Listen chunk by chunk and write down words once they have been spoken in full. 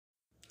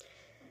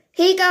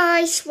Hey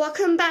guys,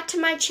 welcome back to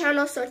my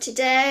channel. So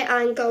today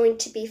I'm going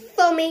to be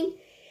filming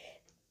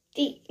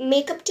the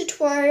makeup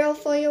tutorial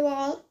for you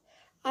all.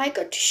 I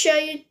got to show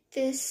you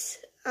this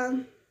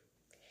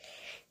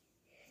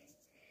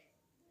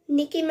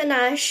Nicki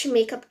Minaj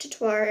makeup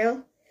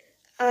tutorial.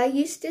 I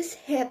used this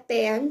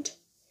hairband.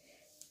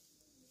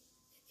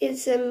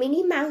 It's a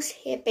Minnie Mouse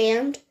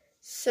hairband.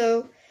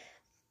 So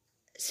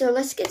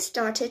let's get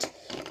started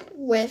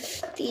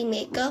with the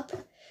makeup.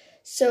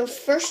 So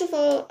first of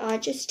all,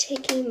 I'm just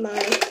taking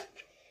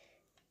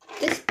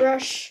this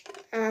brush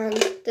and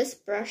this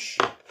brush.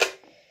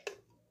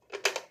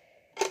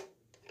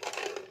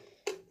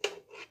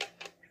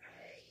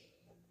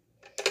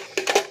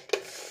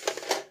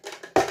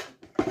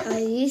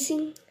 I'm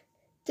using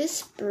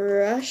this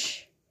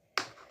brush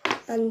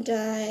and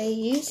I'm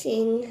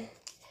using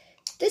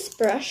this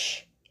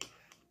brush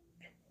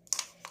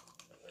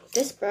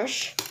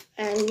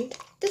and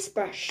this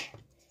brush.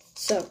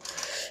 So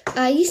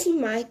I'm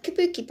using my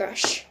kabuki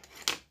brush.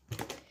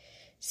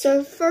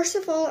 So first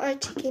of all, I'm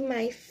taking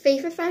my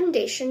favorite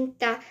foundation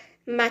that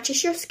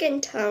matches your skin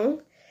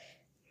tone.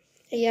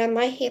 Yeah,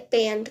 my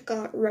hairband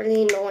got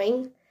really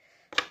annoying.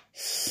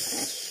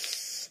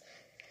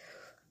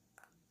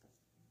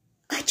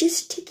 I'm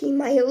just taking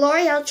my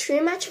L'Oreal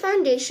True Match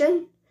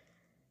foundation.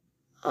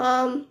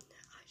 I'm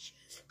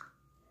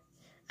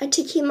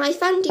taking my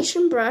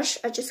foundation brush.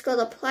 I just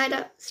gotta apply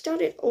that,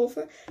 start it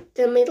over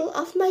the middle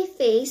of my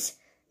face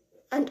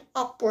and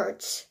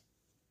upwards.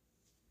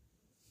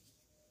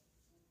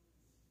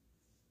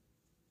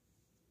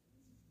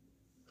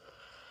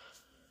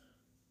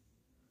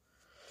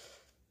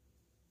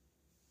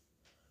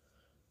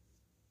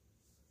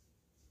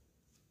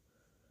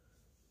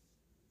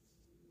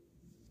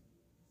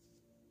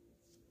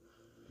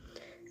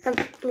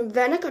 And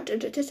then I got to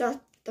do this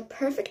the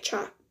perfect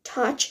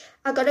touch.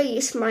 I gotta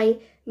use my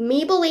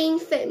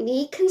Maybelline Fit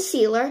Me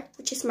concealer,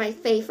 which is my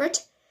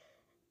favorite.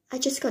 I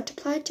just got to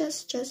apply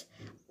just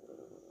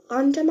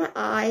under my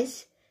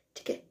eyes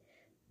to get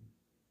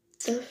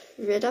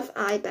rid of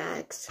eye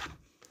bags.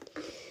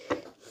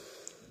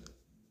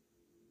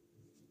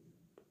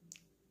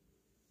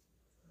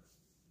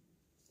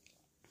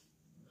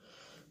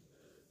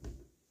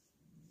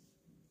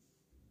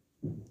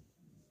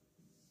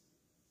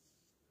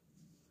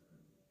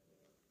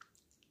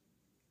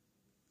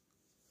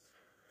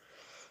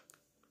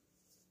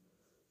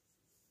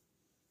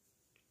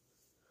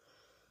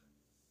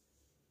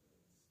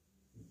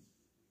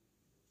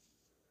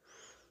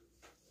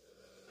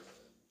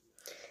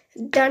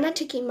 Then I'm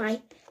taking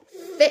my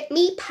Fit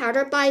Me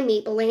powder by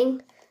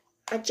Maybelline.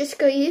 I just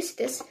gotta use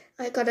this.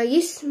 I gotta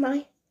use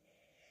my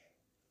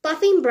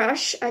buffing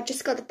brush. I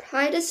just gotta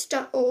apply this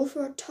stuff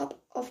over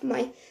top of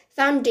my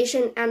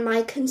foundation and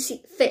my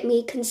Fit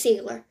Me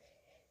concealer.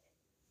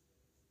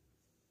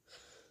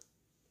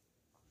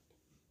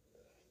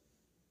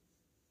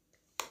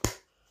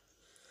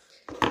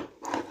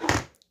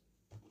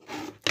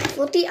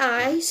 For the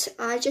eyes,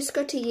 I just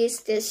got to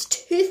use this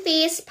Too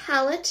Faced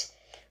palette,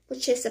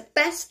 which is the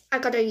best. I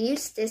gotta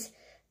use this,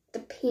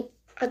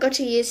 I got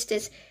to use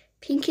this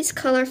pinkish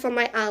color for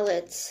my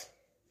eyelids.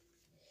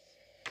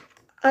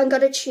 I'm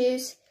gonna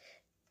choose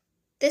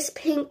this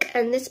pink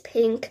and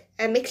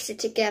mix it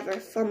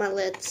together for my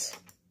lids.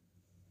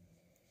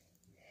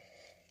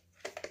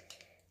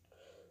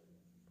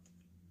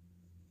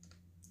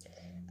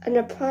 And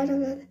apply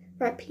the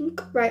right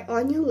pink right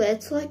on your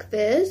lids like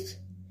this.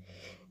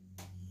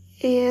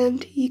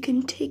 And you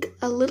can take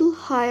a little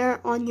higher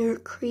on your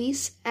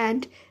crease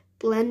and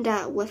blend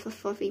that with a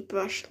fluffy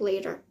brush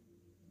later.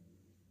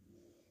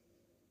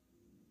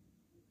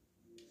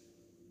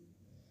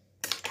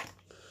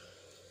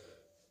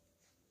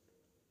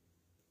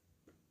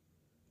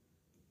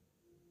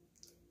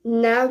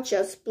 Now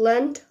just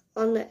blend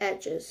on the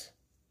edges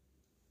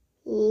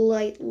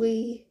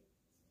lightly.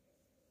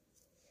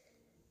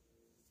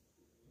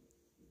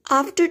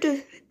 After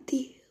the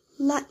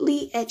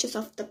lightly edges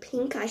of the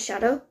pink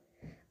eyeshadow,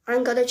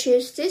 I'm gonna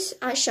choose this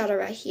eyeshadow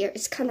right here.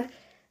 It's kind of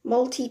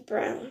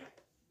multi-brown.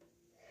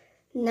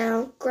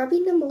 Now,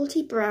 grabbing the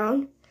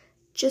multi-brown,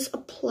 just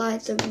apply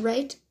the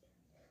red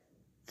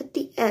at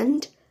the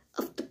end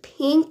of the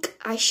pink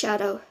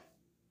eyeshadow.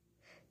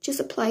 Just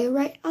apply it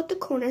right at the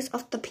corners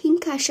of the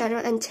pink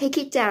eyeshadow and take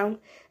it down.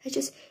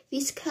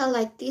 These color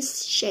like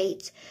these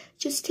shades.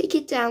 Just take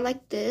it down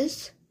like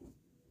this.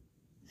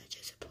 I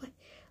just apply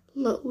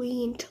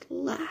lightly into the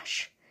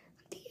lash,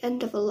 at the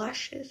end of the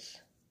lashes.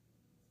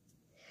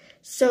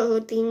 So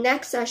the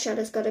next eyeshadow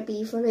is gonna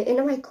be from the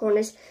inner right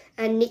corners,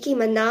 and Nicki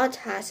Minaj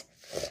has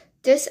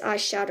this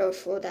eyeshadow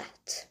for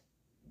that.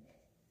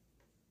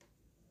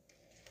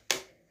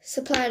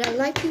 So apply that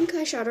light pink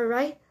eyeshadow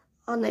right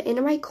on the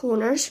inner right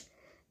corners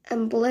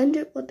and blend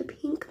it with the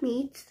pink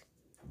meets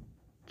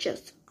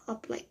just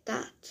up like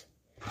that.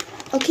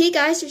 Okay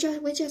guys,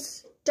 we're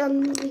just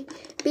done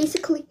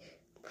basically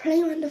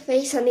putting on the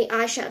face and the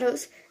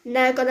eyeshadows.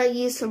 Now I'm gonna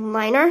use some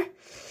liner.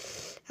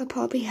 I'll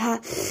probably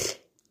have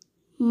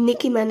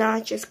Nicki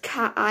Minaj's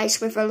cat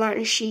eyes with a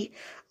liner. She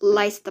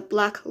lights the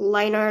black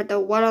liner, the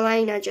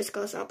waterline, and just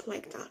goes up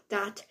like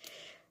that.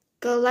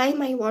 Go line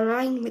my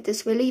waterline with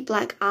this really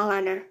black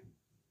eyeliner.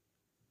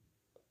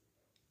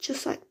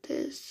 Just like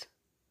this.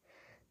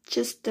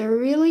 Just a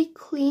really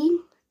clean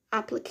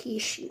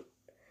application.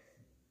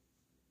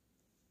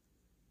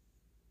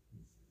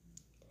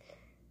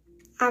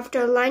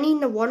 After lining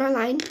the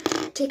waterline,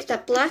 take the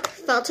black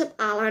felt tip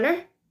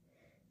eyeliner,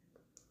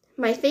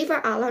 my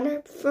favorite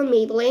eyeliner from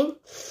Maybelline,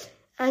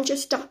 and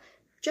just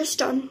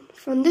done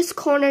from this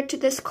corner to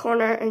this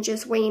corner and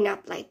just weighing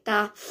up like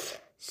that.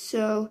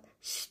 So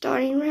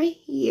starting right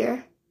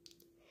here,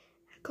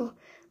 I go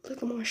a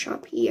little more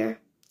sharp here,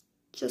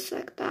 just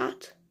like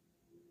that.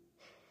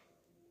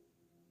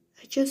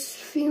 I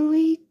just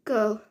really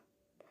go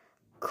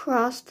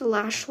across the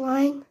lash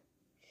line,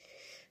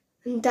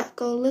 and that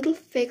go a little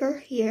figure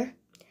here,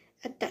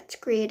 and that's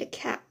create a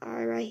cat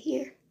eye right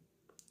here.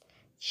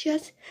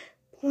 Just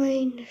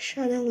point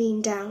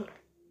Shannon down.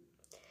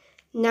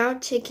 Now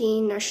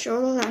taking a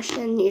shorter lash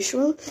than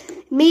usual,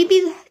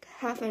 maybe like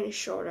half an inch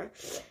shorter.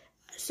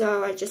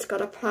 So I just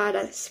gotta apply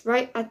this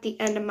right at the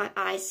end of my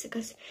eyes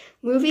because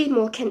movie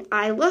more can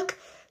eye look.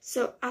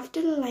 So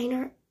after the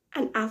liner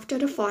and after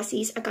the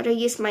falsies, I gotta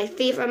use my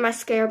favorite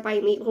mascara by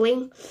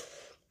Maybelline.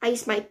 I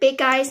use my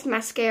Big Eyes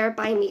mascara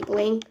by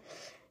Maybelline.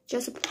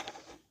 Just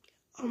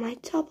on my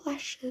top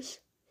lashes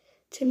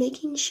to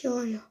making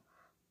sure you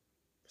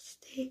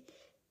stay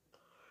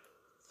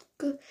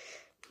good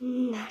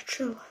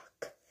natural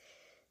look.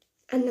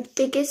 And the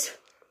biggest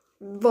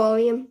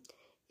volume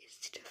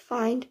is to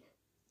find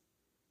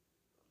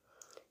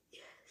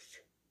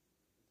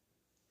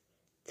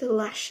the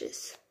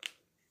lashes.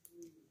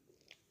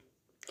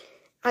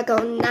 I go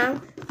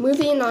now,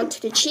 moving on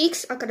to the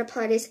cheeks. I'm gonna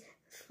apply this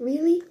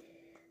really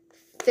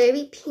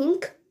very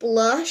pink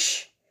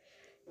blush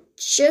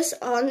just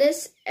on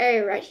this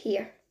area right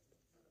here.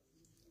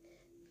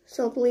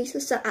 So I believe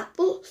it's the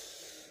apple.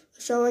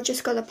 So I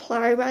just gotta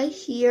apply right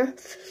here.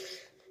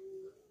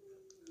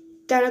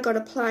 Then I'm gonna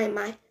apply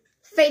my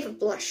favorite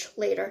blush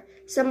later.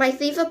 So my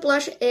favorite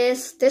blush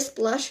is this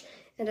blush,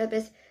 and it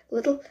is a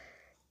little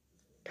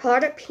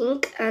harder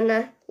pink. And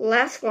the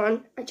last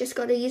one, I just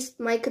gotta use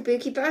my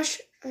kabuki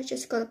brush. I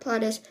just gotta apply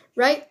this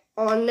right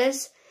on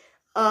this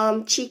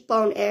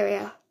cheekbone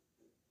area.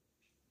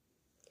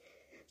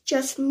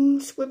 Just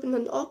sweeping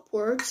them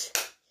upwards.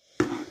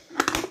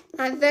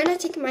 And then I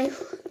take my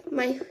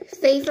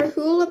favorite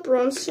Hoola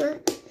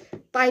bronzer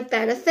by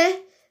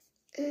Benefit.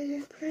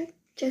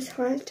 Just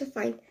hard to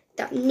find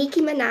that Nicki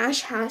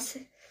Minaj has.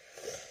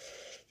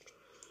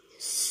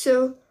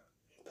 So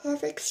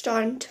perfect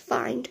starting to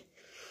find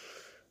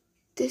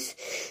this.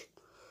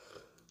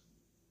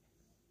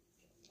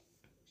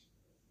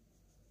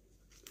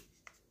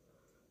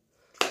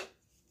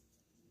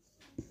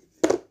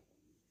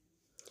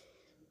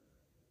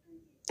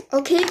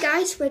 Okay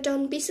guys, we're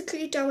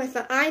basically done with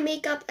the eye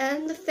makeup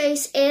and the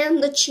face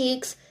and the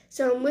cheeks.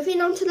 So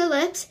moving on to the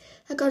lips,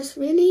 I got this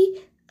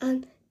really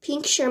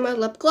pink shimmer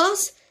lip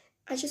gloss.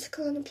 I just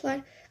gonna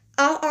apply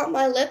out on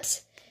my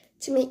lips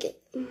to make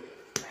it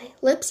my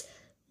lips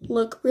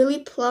look really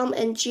plump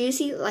and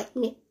juicy like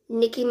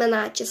Nicki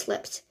Minaj's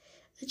lips.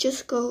 I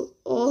just go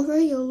over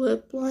your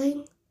lip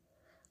line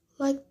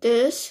like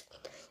this.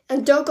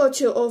 And don't go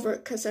too over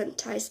because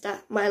sometimes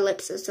that my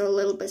lips is a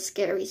little bit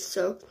scary.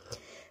 So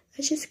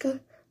I just go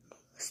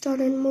start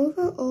and move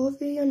it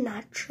over your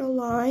natural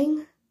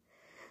line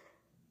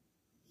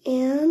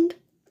and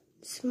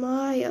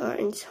smile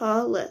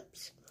entire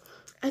lips.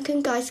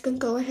 And guys can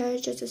go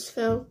ahead and just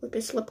fill with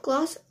this lip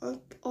gloss,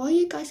 or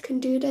you guys can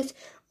do this,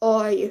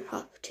 or you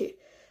have to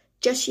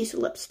just use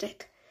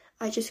lipstick.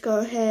 I just go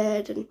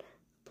ahead and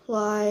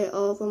apply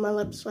over my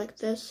lips like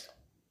this.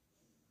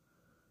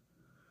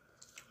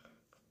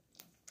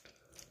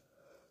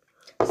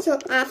 So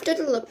after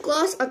the lip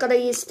gloss, I gotta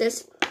use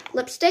this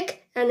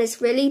lipstick, and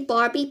it's really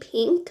Barbie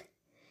pink,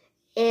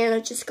 and I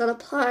just gotta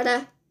apply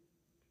that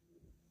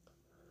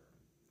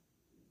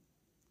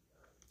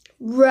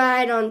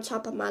right on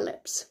top of my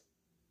lips.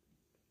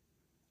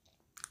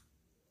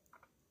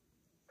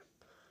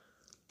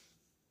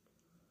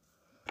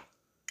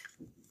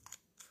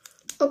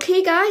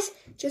 Okay guys,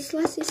 just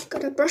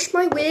gotta brush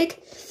my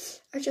wig.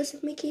 I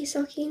just make it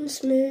silky and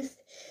smooth.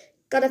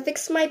 Gotta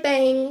fix my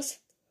bangs,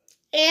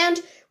 and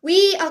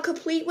we are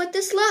complete with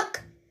this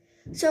look.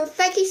 So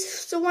thank you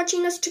for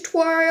watching this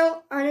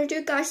tutorial. I'm gonna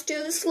do guys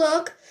do this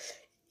look.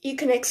 You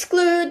can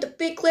exclude the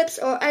big lips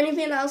or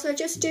anything else. I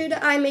just do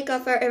the eye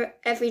makeup for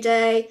every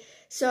day.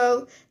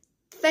 So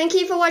thank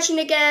you for watching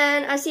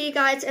again. I'll see you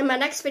guys in my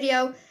next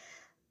video.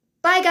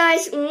 Bye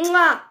guys.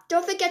 Mwah.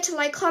 Don't forget to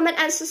like, comment,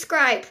 and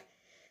subscribe.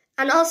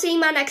 And I'll see you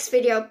in my next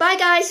video. Bye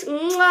guys.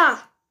 Mwah.